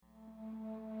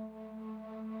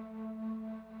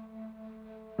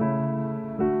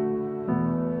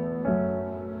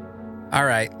All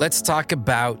right, let's talk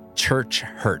about church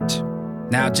hurt.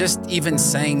 Now, just even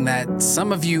saying that,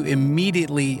 some of you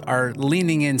immediately are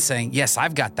leaning in saying, yes,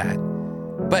 I've got that.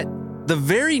 But the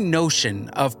very notion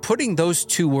of putting those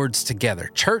two words together,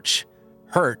 church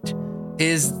hurt,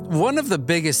 is one of the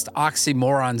biggest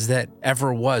oxymorons that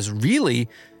ever was. Really,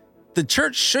 the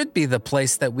church should be the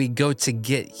place that we go to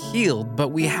get healed, but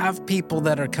we have people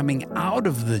that are coming out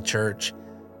of the church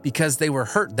because they were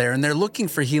hurt there, and they're looking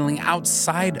for healing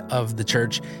outside of the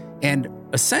church. And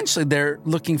essentially, they're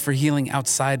looking for healing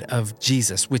outside of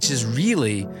Jesus, which is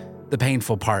really the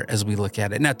painful part as we look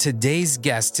at it. Now, today's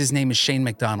guest, his name is Shane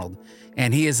McDonald,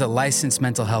 and he is a licensed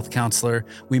mental health counselor.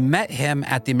 We met him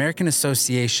at the American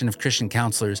Association of Christian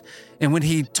Counselors. And when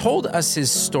he told us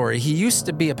his story, he used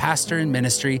to be a pastor in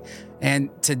ministry, and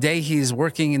today he's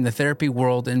working in the therapy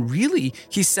world. And really,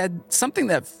 he said something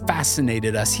that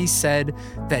fascinated us. He said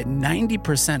that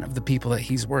 90% of the people that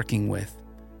he's working with,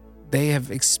 they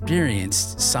have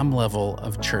experienced some level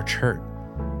of church hurt.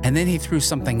 And then he threw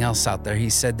something else out there. He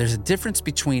said there's a difference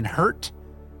between hurt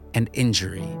and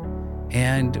injury.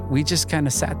 And we just kind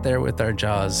of sat there with our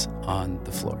jaws on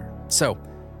the floor. So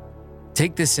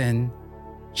take this in.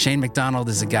 Shane McDonald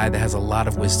is a guy that has a lot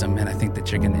of wisdom, and I think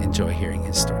that you're going to enjoy hearing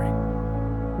his story.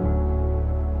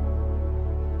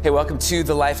 Hey, welcome to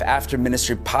the Life After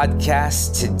Ministry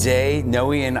podcast. Today,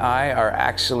 Noe and I are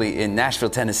actually in Nashville,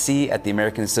 Tennessee at the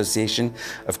American Association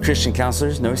of Christian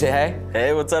Counselors. Noe, say hey.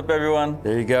 Hey, what's up, everyone?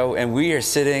 There you go. And we are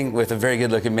sitting with a very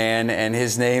good-looking man, and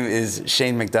his name is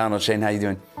Shane McDonald. Shane, how you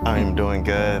doing? I'm doing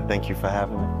good. Thank you for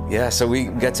having me. Yeah, so we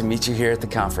got to meet you here at the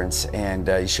conference, and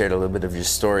you shared a little bit of your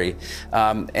story.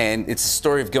 And it's a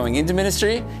story of going into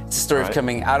ministry, it's a story of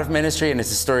coming out of ministry, and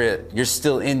it's a story that you're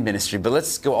still in ministry. But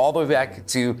let's go all the way back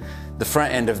to the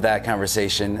front end of that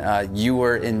conversation. You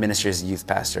were in ministry as a youth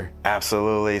pastor.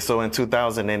 Absolutely. So in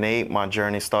 2008, my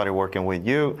journey started working with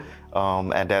youth.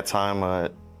 At that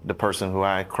time, the person who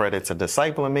I credit to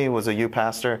discipling me was a youth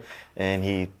pastor, and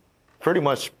he pretty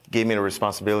much gave me the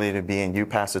responsibility to be in youth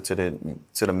pastor to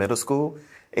the middle school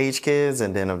age kids,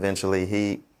 and then eventually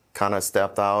he kind of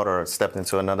stepped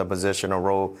into another position or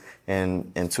role.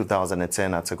 And in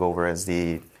 2010, I took over as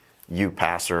the youth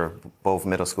pastor, both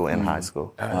middle school and high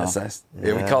school. Oh, that's nice.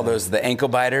 Yeah, we call those the ankle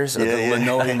biters or the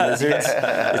linoleum lizards.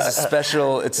 It's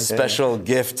a special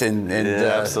gift and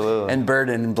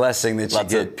burden and blessing that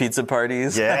Lots you get. of pizza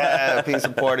parties. Yeah, pizza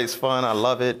parties, fun. I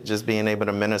love it, just being able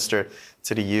to minister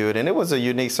to the youth. And it was a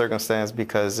unique circumstance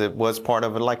because it was part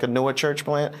of like a newer church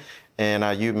plant, and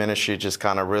our youth ministry just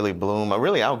kind of really bloomed. I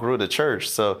really outgrew the church.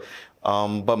 So,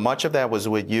 but much of that was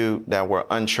with youth that were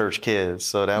unchurched kids.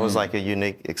 So that was like a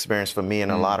unique experience for me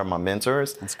and a lot of my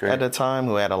mentors at the time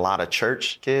who had a lot of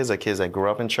church kids or kids that grew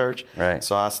up in church. Right.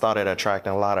 So I started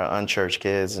attracting a lot of unchurched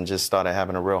kids and just started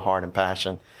having a real heart and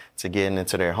passion to getting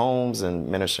into their homes and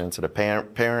ministering to the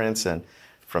parents. And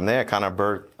from there, kind of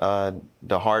birthed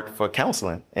the heart for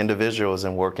counseling individuals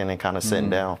and working and kind of sitting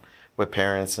down with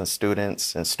parents and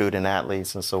students and student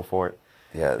athletes and so forth.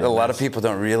 Yeah, a lot of people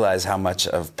don't realize how much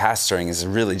of pastoring is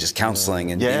really just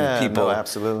counseling and being people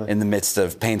in the midst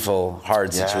of painful,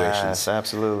 hard situations. Yes,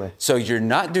 absolutely. So you're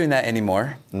not doing that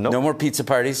anymore? Nope. No more pizza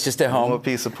parties, just at home? No more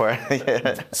pizza party,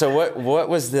 yeah. So what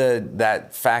was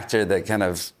that factor that kind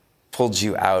of pulled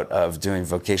you out of doing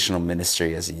vocational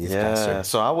ministry as a youth pastor? Yeah,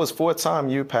 so I was full-time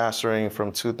youth pastoring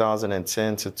from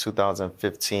 2010 to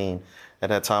 2015. At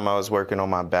that time, I was working on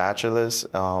my bachelor's.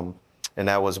 And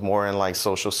that was more in like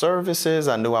social services.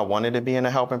 I knew I wanted to be in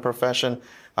a helping profession.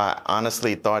 I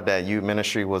honestly thought that youth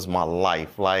ministry was my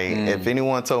life. Like if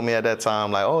anyone told me at that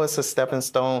time, like, oh, it's a stepping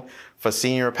stone for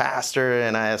senior pastor.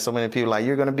 And I had so many people like,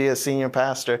 you're going to be a senior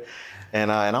pastor.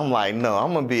 And I'm like, no,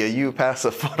 I'm going to be a youth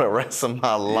pastor for the rest of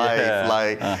my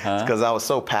life. Because I was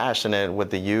so passionate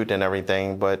with the youth and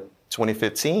everything. But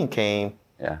 2015 came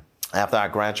after I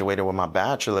graduated with my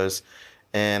bachelor's.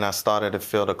 And I started to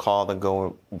feel the call to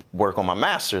go work on my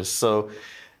master's. So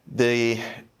the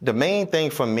main thing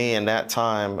for me in that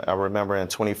time, I remember in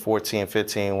 2014,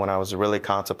 15, when I was really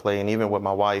contemplating, even with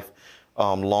my wife,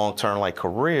 long-term like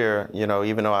career, you know,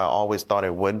 even though I always thought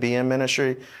it would be in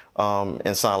ministry,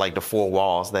 inside like the four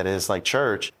walls that is like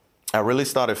church, I really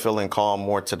started feeling called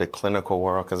more to the clinical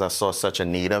world because I saw such a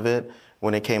need of it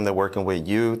when it came to working with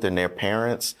youth and their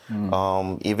parents,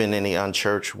 even in the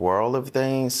unchurched world of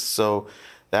things. So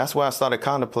that's why I started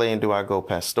contemplating, do I go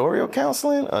pastoral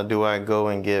counseling or do I go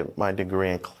and get my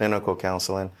degree in clinical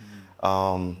counseling?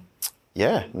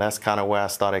 That's kind of where I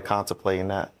started contemplating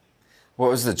that.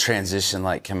 What was the transition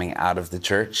like coming out of the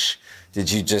church?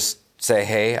 Did you just say,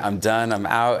 hey, I'm done, I'm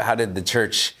out? How did the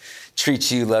church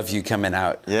treat you, love you coming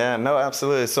out. Yeah, no,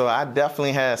 absolutely. So I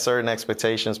definitely had certain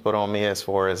expectations put on me as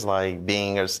far as like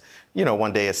being, as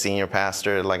one day a senior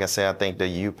pastor. Like I said, I think the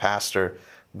youth pastor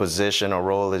position or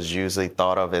role is usually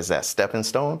thought of as that stepping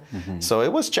stone. So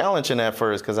it was challenging at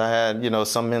first because I had,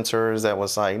 some mentors that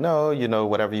was like, no,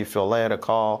 whatever you feel led to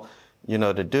call,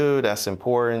 to do, that's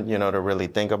important, to really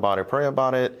think about it, pray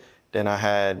about it. Then I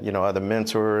had, other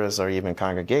mentors or even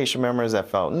congregation members that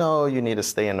felt, no, you need to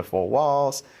stay in the four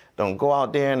walls. Don't go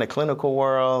out there in the clinical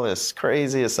world. It's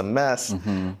crazy. It's a mess.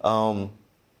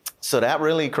 So that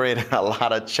really created a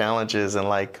lot of challenges and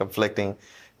like conflicting,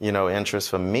 interests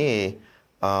for me.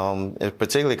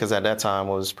 Particularly because at that time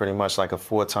it was pretty much like a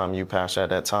full-time youth pastor at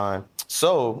that time.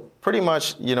 So pretty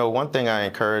much, one thing I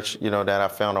encourage, that I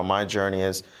found on my journey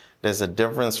is there's a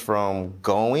difference from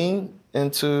going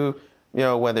into,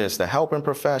 whether it's the helping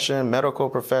profession, medical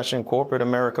profession, corporate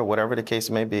America, whatever the case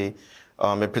may be.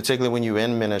 And particularly when you're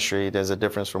in ministry, there's a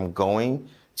difference from going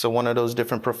to one of those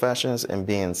different professions and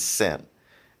being sent.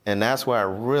 And that's where I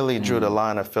really drew the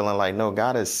line of feeling like, no,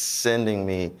 God is sending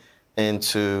me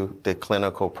into the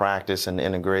clinical practice and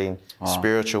integrating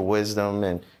spiritual wisdom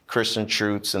and Christian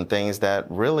truths and things that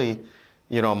really,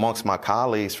 amongst my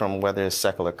colleagues from whether it's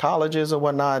secular colleges or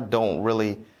whatnot, don't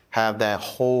really have that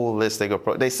holistic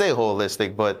approach. They say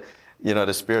holistic, but,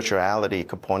 the spirituality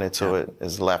component to it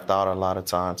is left out a lot of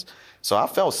times. So I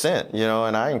felt sent,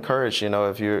 and I encourage,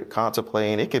 if you're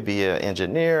contemplating, it could be an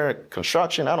engineer,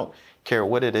 construction, I don't care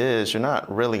what it is, you're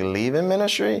not really leaving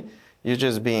ministry. You're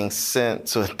just being sent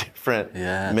to a different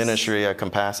ministry or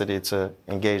capacity to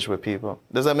engage with people.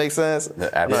 Does that make sense?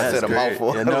 I said a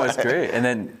mouthful. Yeah, no, it's great. And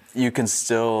then you can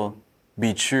still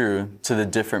be true to the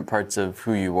different parts of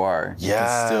who you are. You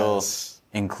can still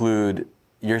include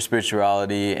your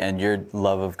spirituality and your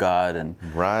love of God, and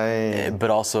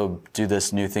but also do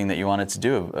this new thing that you wanted to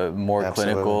do, more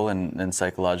clinical and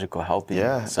psychological helping.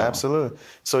 Yeah, absolutely.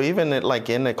 So even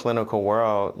in the clinical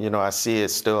world, I see it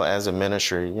still as a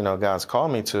ministry. God's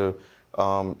called me to.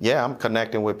 I'm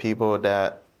connecting with people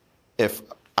that if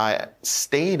I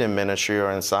stayed in ministry or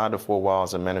inside the four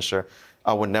walls of ministry,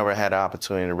 I would never have the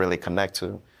opportunity to really connect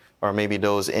to. Or maybe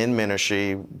those in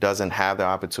ministry doesn't have the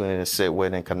opportunity to sit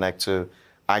with and connect to.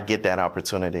 I get that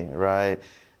opportunity, right?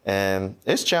 And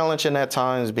it's challenging at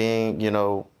times being,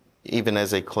 even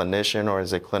as a clinician or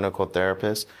as a clinical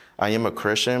therapist. I am a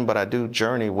Christian, but I do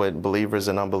journey with believers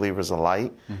and unbelievers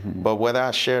alike. But whether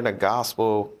I share the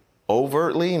gospel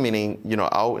overtly, meaning,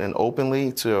 out and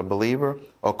openly to a believer,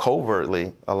 or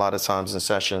covertly, a lot of times in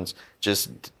sessions,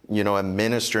 just,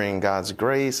 administering God's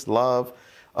grace, love,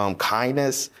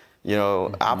 kindness.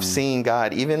 I've seen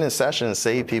God, even in sessions,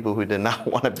 save people who did not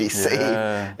want to be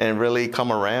saved and really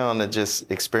come around and just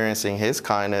experiencing his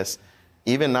kindness,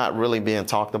 even not really being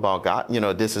talked about God,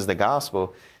 this is the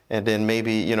gospel. And then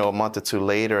maybe, a month or two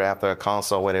later after a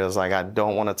consult where it was like, I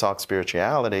don't want to talk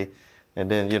spirituality.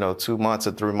 And then, 2 months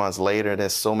or 3 months later,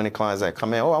 there's so many clients that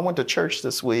come in, I went to church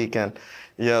this week. And,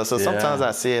 so sometimes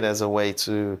I see it as a way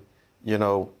to,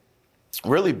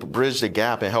 really bridge the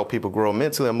gap and help people grow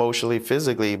mentally, emotionally,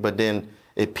 physically, but then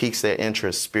it piques their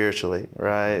interest spiritually,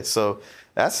 right? So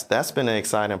that's been an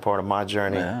exciting part of my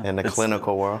journey in the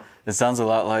clinical world. It sounds a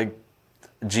lot like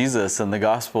Jesus and the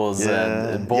Gospels,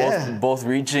 and both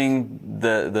reaching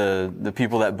the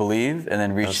people that believe and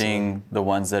then reaching the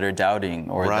ones that are doubting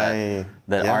or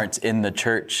that aren't in the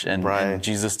church, and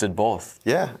Jesus did both.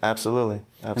 Yeah, absolutely.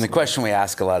 And the question we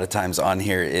ask a lot of times on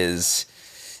here is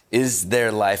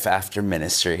there life after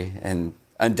ministry? And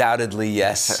undoubtedly,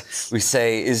 yes. We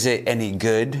say, is it any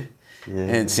good? Yeah.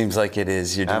 And it seems like it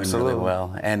is. You're doing really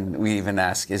well. And we even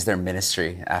ask, is there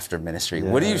ministry after ministry?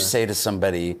 Yeah. What do you say to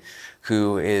somebody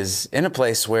who is in a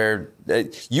place where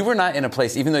you were not in a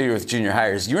place, even though you were with junior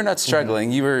hires, you were not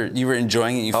struggling. You were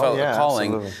enjoying it. You felt a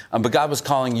calling. But God was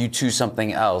calling you to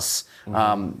something else.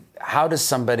 How does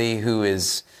somebody who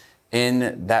is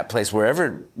in that place,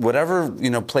 whatever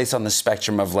place on the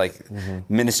spectrum of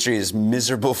ministry is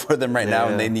miserable for them right now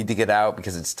and they need to get out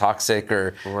because it's toxic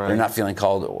or they're not feeling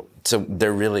called, so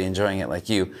they're really enjoying it like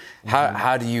you.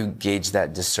 How do you gauge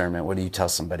that discernment? What do you tell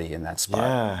somebody in that spot?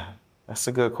 Yeah, that's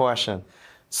a good question.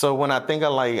 So when I think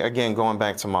of again, going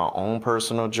back to my own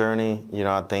personal journey,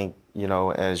 I think,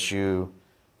 as you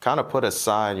kind of put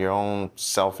aside your own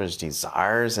selfish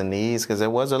desires and needs, because there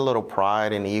was a little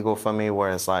pride and ego for me where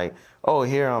it's like, oh,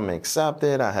 here I'm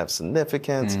accepted, I have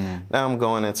significance. Now I'm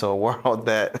going into a world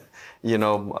that, much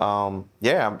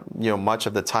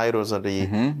of the titles of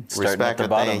the respect of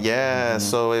thing. Yeah,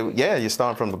 so you're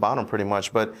starting from the bottom pretty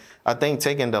much. But I think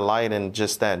taking delight in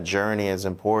just that journey is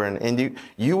important. And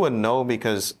you would know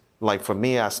because, for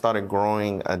me, I started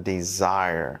growing a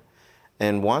desire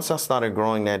And once I started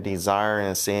growing that desire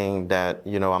and seeing that,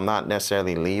 I'm not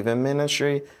necessarily leaving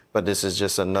ministry, but this is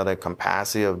just another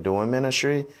capacity of doing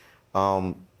ministry,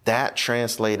 that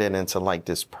translated into like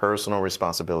this personal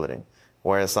responsibility,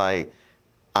 where it's like,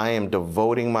 I am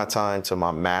devoting my time to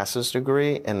my master's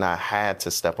degree, and I had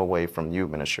to step away from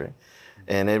youth ministry.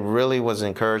 And it really was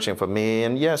encouraging for me.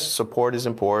 And yes, support is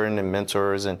important and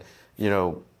mentors and,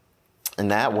 in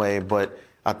that way. But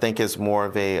I think it's more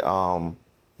of a,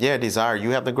 desire.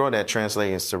 You have to grow that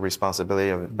translates to responsibility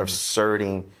of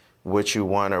asserting what you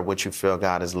want or what you feel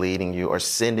God is leading you or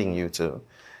sending you to.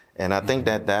 And I think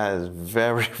that is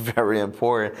very, very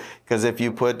important, because if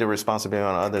you put the responsibility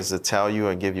on others to tell you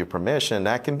and give you permission,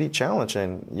 that can be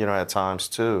challenging, at times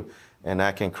too. And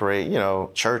that can create,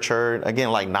 church hurt.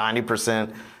 Again, like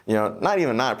 90%, not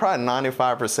even 9, probably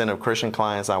 95% of Christian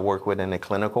clients I work with in the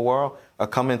clinical world are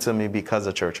coming to me because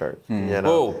of church hurt.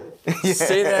 Whoa,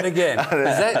 say that again. Is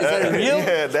that real?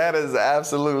 Yeah, that is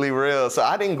absolutely real. So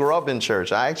I didn't grow up in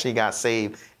church. I actually got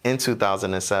saved in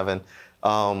 2007.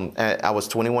 I was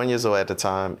 21 years old at the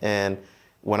time. And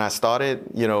when I started,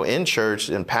 in church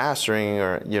and pastoring,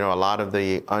 or, a lot of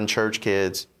the unchurched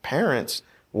kids' parents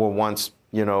were once,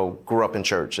 grew up in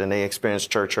church and they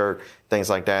experienced church hurt, things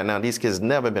like that. Now, these kids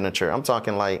never been in church. I'm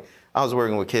talking like I was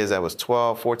working with kids that was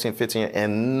 12, 14, 15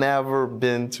 and never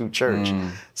been to church.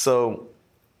 So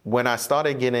when I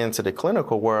started getting into the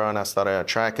clinical world and I started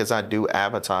attract, because I do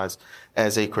advertise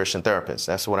as a Christian therapist.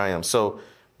 That's what I am. So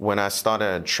when I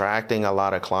started attracting a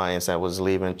lot of clients that was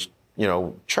leaving,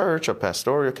 church or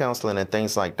pastoral counseling and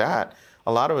things like that,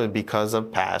 a lot of it because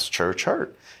of past church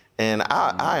hurt. And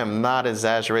I am not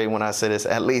exaggerating when I say this,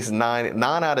 at least 9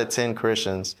 out of 10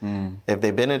 Christians, if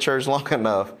they've been in church long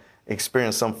enough,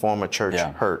 experience some form of church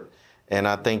hurt. And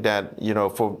I think that,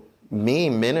 for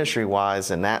me, ministry-wise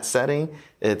in that setting,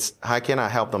 it's how can I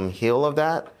help them heal of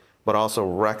that, but also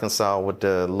reconcile with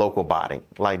the local body.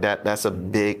 Like that's a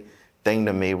big thing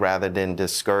to me, rather than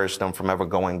discourage them from ever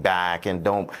going back and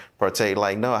don't partake.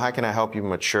 Like, no, how can I help you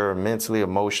mature mentally,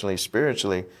 emotionally,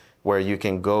 spiritually, where you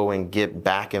can go and get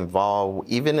back involved,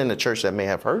 even in the church that may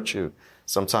have hurt you.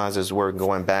 Sometimes it's worth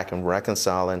going back and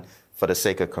reconciling for the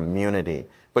sake of community.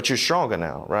 But you're stronger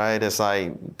now, right? It's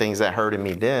like things that hurted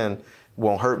me then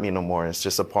won't hurt me no more. It's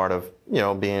just a part of,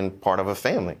 being part of a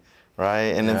family,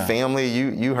 right? And in family,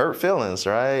 you hurt feelings,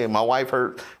 right? My wife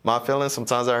hurt my feelings.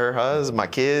 Sometimes I hurt hers. My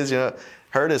kids,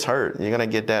 hurt is hurt. You're going to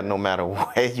get that no matter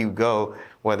where you go,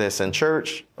 whether it's in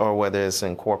church or whether it's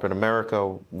in corporate America,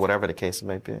 whatever the case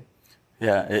may be.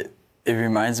 Yeah, it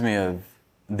reminds me of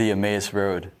the Emmaus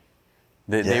Road.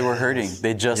 They were hurting.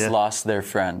 They just lost their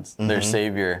friend, their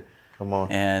Savior. Come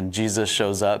on. And Jesus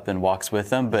shows up and walks with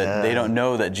them, but they don't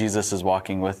know that Jesus is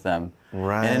walking with them.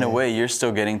 Right. And in a way, you're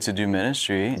still getting to do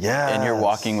ministry, and you're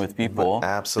walking with people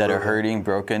that are hurting,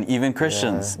 broken, even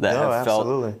Christians that have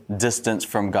felt distance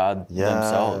from God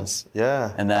themselves.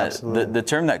 Yeah, and that the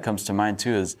term that comes to mind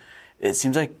too is, it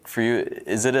seems like for you,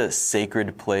 is it a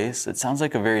sacred place? It sounds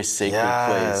like a very sacred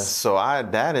place. So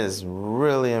that is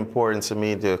really important to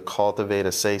me, to cultivate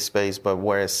a safe space, but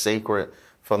where it's sacred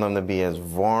for them to be as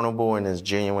vulnerable and as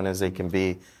genuine as they can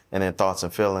be in their thoughts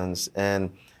and feelings. And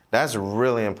that's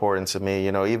really important to me,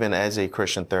 even as a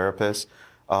Christian therapist.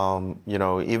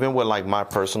 Even with like my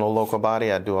personal local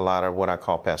body, I do a lot of what I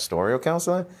call pastoral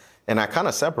counseling. And I kind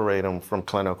of separate them from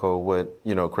clinical with,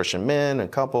 Christian men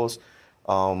and couples.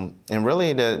 And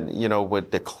really,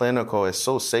 with the clinical, it's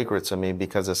so sacred to me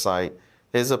because it's like,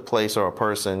 here's a place or a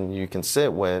person you can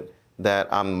sit with that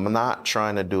I'm not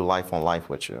trying to do life on life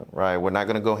with you, right? We're not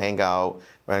going to go hang out.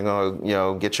 We're going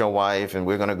to, get your wife and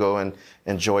we're going to go and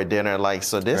enjoy dinner.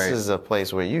 So this is a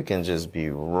place where you can just be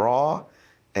raw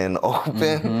and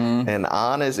open and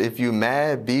honest. If you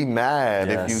mad, be mad.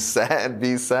 If you sad,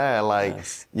 be sad.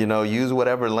 Use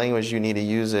whatever language you need to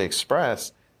use to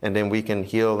express. And then we can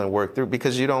heal and work through,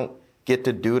 because you don't get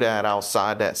to do that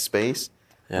outside that space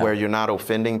where you're not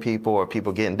offending people or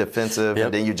people getting defensive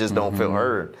and then you just don't feel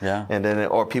heard. Yeah. And then,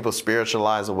 or people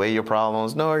spiritualize away your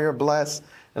problems. No, you're blessed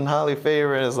and highly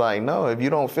favored. It's like, no, if you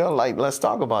don't feel like, let's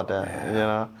talk about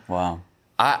that, Wow.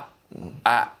 I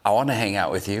want to hang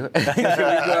out with you.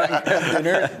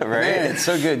 Dinner. Man, it's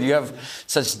so good. You have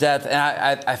such depth. And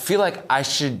I feel like I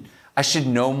should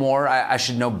know more. I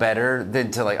should know better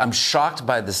than to I'm shocked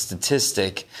by the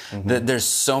statistic that there's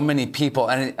so many people.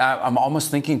 And I'm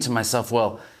almost thinking to myself,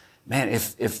 well, man,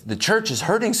 if the church is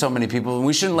hurting so many people,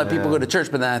 we shouldn't let people go to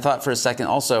church. But then I thought for a second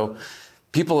also,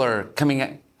 people are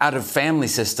coming out of family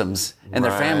systems and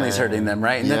their family's hurting them,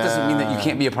 right? And that doesn't mean that you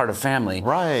can't be a part of family.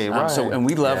 Right. And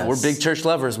we love, we're big church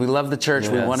lovers. We love the church.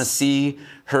 We want to see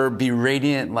her be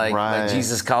radiant like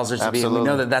Jesus calls her to be. And we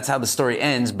know that that's how the story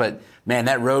ends, but man,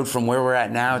 that road from where we're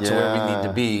at now to where we need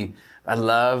to be, I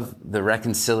love the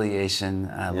reconciliation.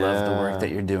 I love the work that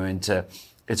you're doing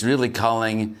it's really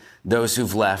calling those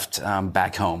who've left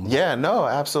back home. Yeah, no,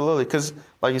 absolutely. Because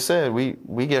like you said,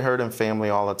 we get hurt in family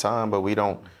all the time, but we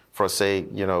don't forsake,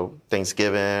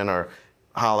 Thanksgiving or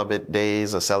holiday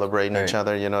days or celebrating each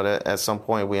other. That at some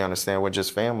point we understand we're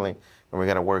just family and we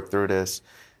got to work through this.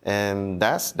 And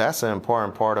that's an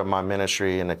important part of my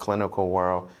ministry in the clinical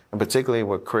world, and particularly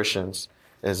with Christians,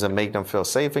 is to make them feel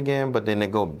safe again, but then they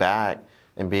go back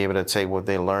and be able to take what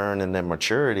they learn in their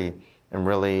maturity and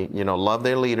really, love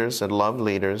their leaders and love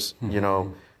leaders,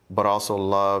 but also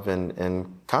love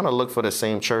and kind of look for the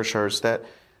same church hurts that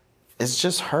it's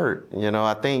just hurt.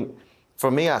 I think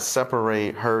for me, I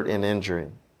separate hurt and injury.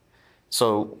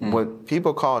 So what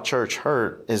people call church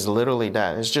hurt is literally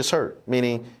that. It's just hurt,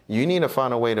 meaning you need to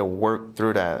find a way to work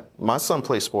through that. My son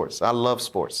plays sports. I love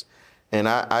sports. And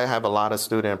I have a lot of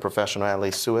student and professional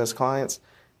athletes too as clients.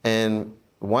 And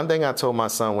one thing I told my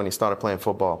son when he started playing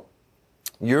football,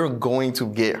 you're going to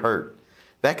get hurt.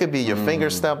 That could be your finger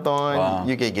stepped on. Wow.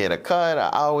 You could get a cut,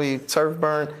 an owie, turf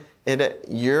burn. And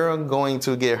you're going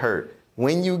to get hurt.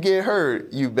 When you get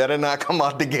hurt, you better not come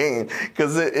out the game.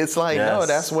 Because it's like, no,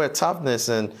 that's where toughness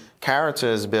and character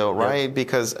is built, right? Yep.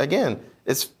 Because, again,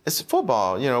 it's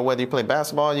football. Whether you play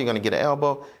basketball, you're going to get an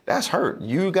elbow. That's hurt.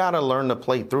 You got to learn to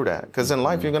play through that. Because in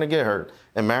life, you're going to get hurt.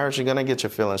 In marriage, you're going to get your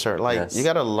feelings hurt. You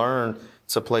got to learn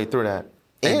to play through that.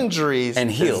 Injuries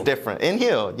is different. And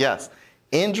heal, yes.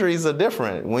 Injuries are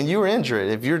different. When you're injured,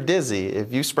 if you're dizzy,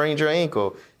 if you sprained your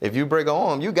ankle, if you break a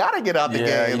arm, you got to get out the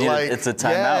game. It's a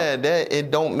timeout.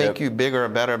 It don't make you bigger or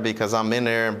better because I'm in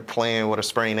there and playing with a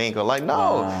sprained ankle.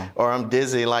 No. Or I'm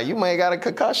dizzy. You may have got a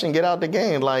concussion, get out the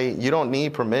game. You don't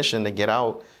need permission to get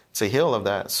out to heal of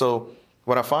that. So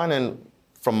what I find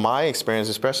from my experience,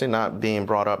 especially not being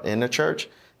brought up in the church,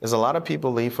 is a lot of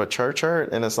people leave for church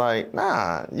hurt, and it's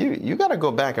nah, you got to go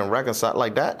back and reconcile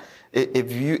like that.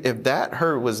 If that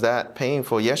hurt was that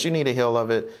painful, yes, you need to heal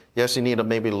of it. Yes, you need to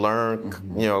maybe learn,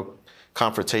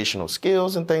 confrontational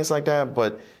skills and things like that.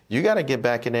 But you got to get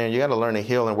back in there. You got to learn to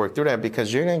heal and work through that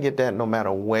because you're going to get that no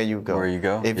matter where you go.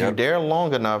 If you're there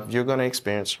long enough, you're going to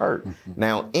experience hurt.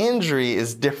 Now, injury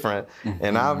is different.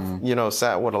 And I've,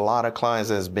 sat with a lot of clients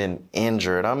that's been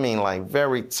injured. I mean,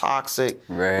 very toxic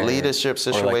leadership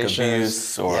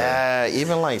situations. Or abuse.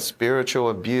 Even spiritual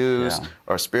abuse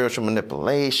or spiritual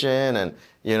manipulation. And,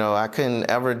 I couldn't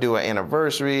ever do an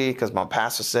anniversary because my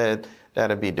pastor said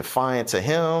that'd be defiant to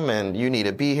him, and you need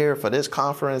to be here for this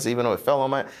conference, even though it fell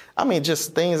on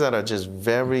just things that are just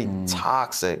very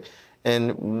toxic.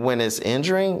 And when it's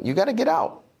injuring, you got to get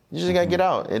out. You just got to get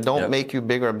out. It don't make you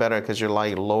bigger or better because you're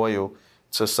loyal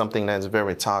to something that's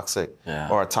very toxic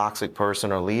or a toxic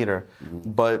person or leader.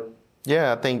 But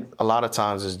I think a lot of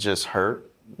times it's just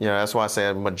hurt. That's why I say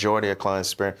a majority of clients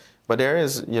experience. But there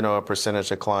is, a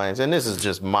percentage of clients, and this is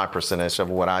just my percentage of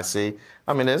what I see.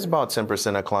 I mean, there's about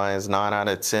 10% of clients, 9 out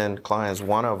of 10 clients,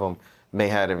 one of them may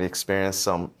have experienced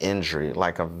some injury,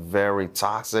 like a very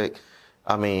toxic,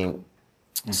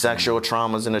 sexual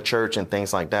traumas in the church and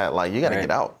things like that. You got to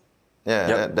get out.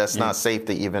 That's not safe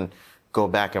to even go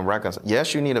back and reconcile.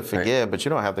 Yes, you need to forgive, but you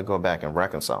don't have to go back and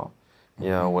reconcile,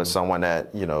 with someone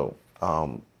that,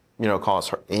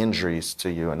 cause injuries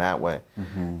to you in that way.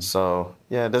 So,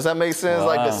 does that make sense?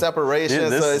 The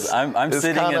separation. Dude, I'm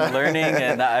sitting and learning,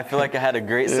 and I feel like I had a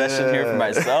great session here for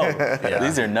myself.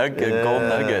 These are gold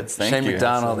nuggets. Thank you. Shane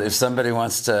McDonald, if somebody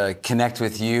wants to connect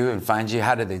with you and find you,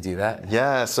 how do they do that?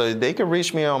 Yeah, so they can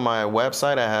reach me on my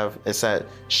website. It's at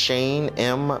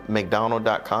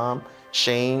ShaneMMcDonald.com.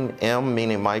 Shane M,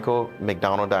 meaning Michael,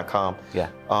 McDonald.com.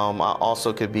 I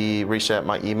also could be reached at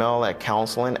my email at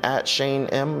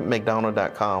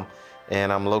counseling@ShaneMMcDonald.com.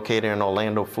 And I'm located in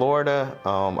Orlando, Florida.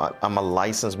 I'm a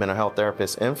licensed mental health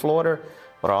therapist in Florida,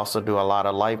 but I also do a lot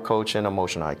of life coaching,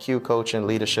 emotional IQ coaching,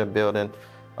 leadership building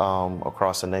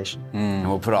across the nation. And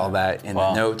we'll put all that in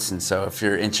the notes. And so if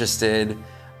you're interested,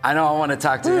 I know I want to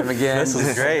talk to him again. This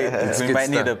was great. We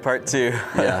might need a part 2.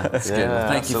 Yeah, that's good. Well,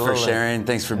 thank you for sharing.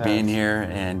 Thanks for being here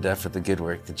and for the good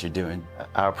work that you're doing.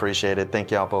 I appreciate it. Thank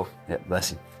y'all both. Yeah,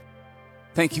 bless you.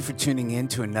 Thank you for tuning in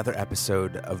to another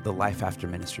episode of the Life After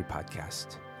Ministry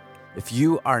podcast. If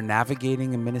you are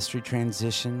navigating a ministry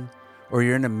transition or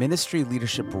you're in a ministry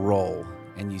leadership role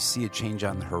and you see a change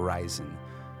on the horizon,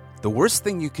 the worst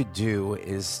thing you could do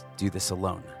is do this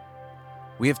alone.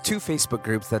 We have 2 Facebook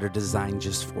groups that are designed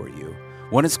just for you.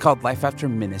 One is called Life After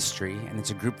Ministry, and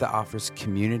it's a group that offers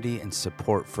community and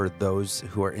support for those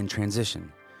who are in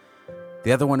transition.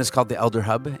 The other one is called the Elder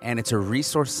Hub, and it's a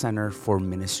resource center for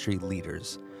ministry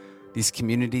leaders. These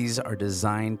communities are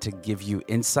designed to give you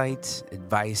insight,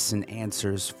 advice, and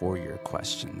answers for your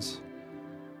questions.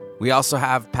 We also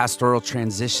have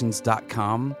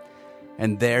pastoraltransitions.com,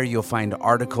 and there you'll find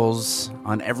articles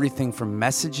on everything from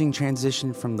messaging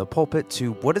transition from the pulpit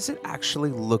to what does it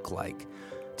actually look like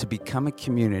to become a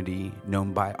community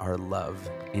known by our love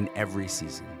in every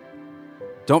season.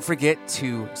 Don't forget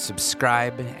to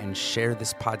subscribe and share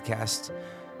this podcast.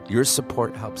 Your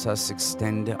support helps us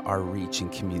extend our reach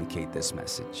and communicate this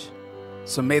message.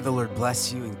 So may the Lord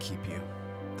bless you and keep you.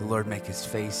 The Lord make his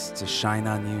face to shine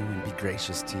on you and be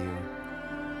gracious to you.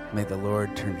 May the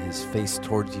Lord turn his face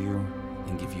toward you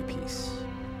and give you peace.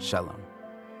 Shalom.